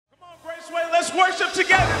let's worship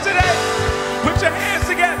together today. Put your hands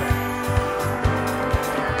together.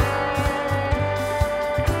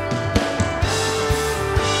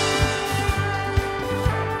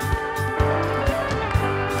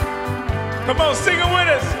 Come on, sing it with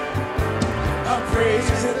us. Our praise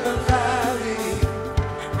is in the valley,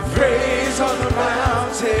 praise on the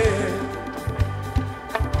mountain.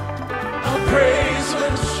 Our praise when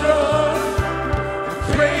I'm strong,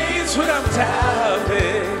 praise when I'm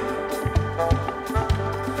doubting.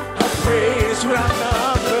 Our praise when I'm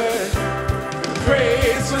numbered,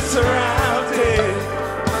 praise when surrounded.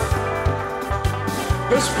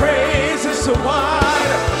 This praise is the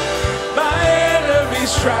water my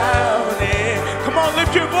enemies drowning. Come on,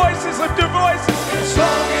 lift your voices, lift your voices. As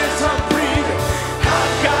long as I'm breathing,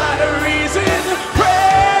 I've got a reason to praise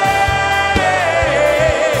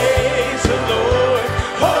the Lord.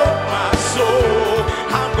 Oh, my soul,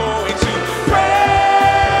 I'm going to praise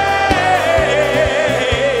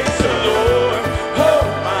the Lord. Oh,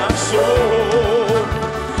 my soul,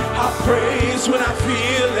 I praise when I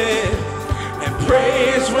feel it, and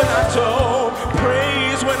praise when I don't,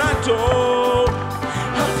 praise when I don't.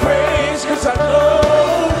 I praise 'cause I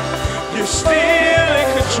know you're still in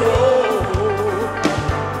control.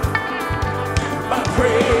 My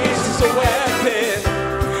praise is a weapon,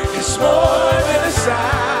 it's more than a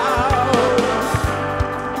sound.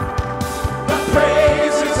 My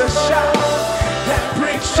praise is a shout that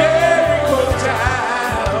brings Jericho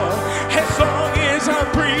down. As long as I'm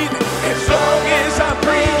breathing, as long as I'm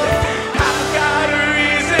breathing, I've got a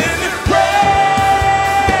reason to praise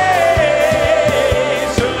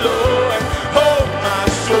the Lord. Oh, my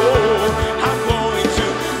soul, I'm going to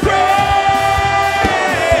praise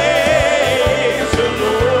the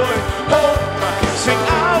Lord. Oh, my, sing,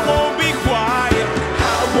 I won't be quiet,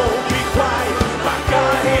 I won't be quiet. My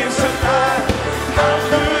God is alive, how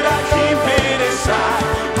could I keep it inside?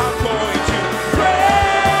 I'm going to praise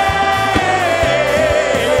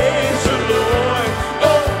the Lord.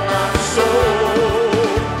 Oh, my soul.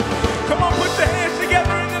 Come on, put your hands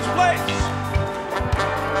together in this place.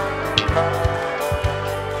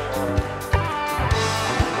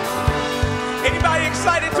 Anybody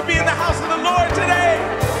excited to be in the house of the Lord today?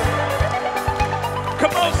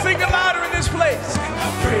 Come on, sing it louder in this place. I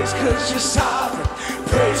praise 'cause you're sovereign,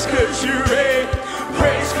 praise 'cause you reign.